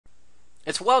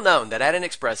It's well known that Add-in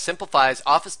Express simplifies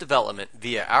Office development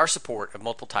via our support of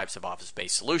multiple types of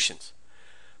Office-based solutions.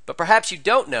 But perhaps you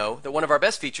don't know that one of our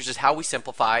best features is how we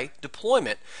simplify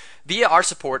deployment via our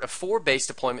support of 4 base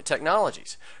deployment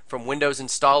technologies, from Windows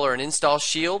Installer and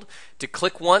InstallShield to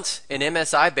ClickOnce and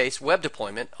MSI-based web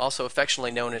deployment, also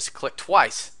affectionately known as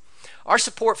ClickTwice. Our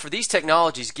support for these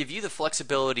technologies give you the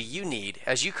flexibility you need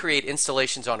as you create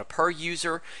installations on a per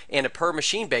user and a per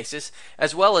machine basis,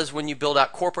 as well as when you build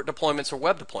out corporate deployments or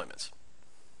web deployments.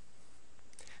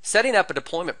 Setting up a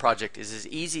deployment project is as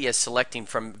easy as selecting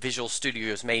from Visual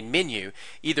Studio's main menu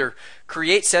either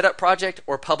Create Setup Project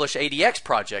or Publish ADX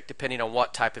Project, depending on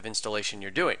what type of installation you're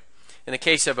doing. In the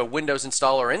case of a Windows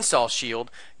Installer or InstallShield,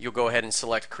 you'll go ahead and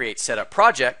select Create Setup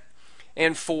Project.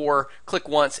 And for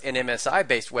ClickOnce and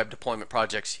MSI-based web deployment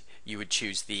projects, you would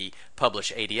choose the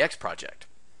Publish ADX project.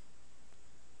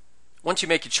 Once you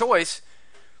make your choice,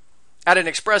 Add-in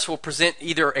Express will present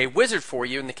either a wizard for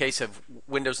you in the case of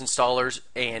Windows installers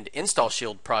and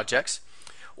InstallShield projects,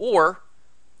 or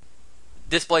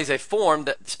displays a form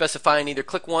that specifying either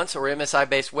ClickOnce or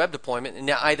MSI-based web deployment. In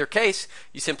either case,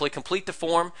 you simply complete the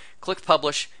form, click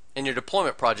Publish, and your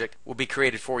deployment project will be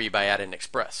created for you by Add-in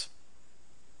Express.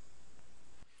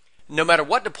 No matter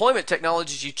what deployment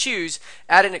technologies you choose,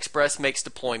 Add-in Express makes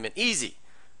deployment easy.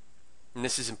 And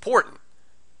this is important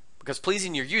because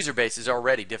pleasing your user base is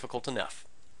already difficult enough.